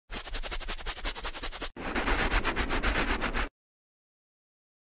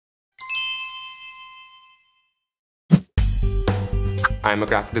I'm a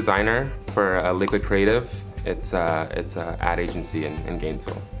graphic designer for Liquid Creative. It's a ad agency in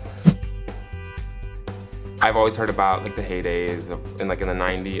Gainesville. I've always heard about like the heydays of in the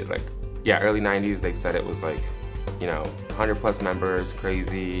 90s, early 90s. They said it was like, 100 plus members,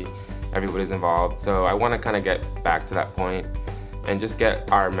 crazy, everybody's involved. So I want to kind of get back to that point and just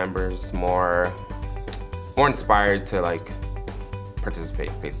get our members more inspired to like participate,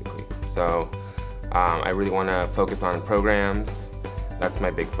 basically. So I really want to focus on programs. That's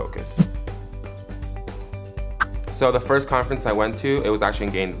my big focus. So the first conference I went to, it was actually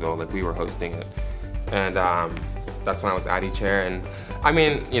in Gainesville, like we were hosting it. And that's when I was Addy chair. And I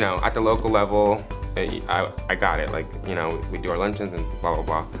mean, at the local level, I got it. Like, we do our luncheons and blah, blah,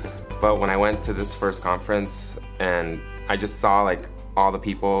 blah. But when I went to this first conference and I just saw like all the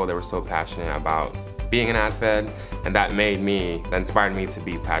people that were so passionate about being an ad fed, and that inspired me to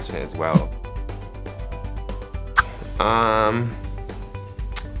be passionate as well.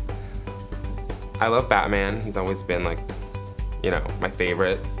 I love Batman. He's always been like, my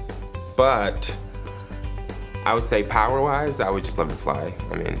favorite. But I would say power-wise, I would just love to fly.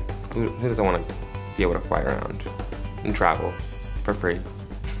 I mean, who doesn't want to be able to fly around and travel for free?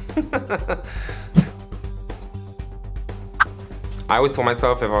 I always told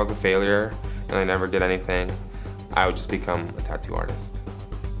myself if I was a failure and I never did anything, I would just become a tattoo artist.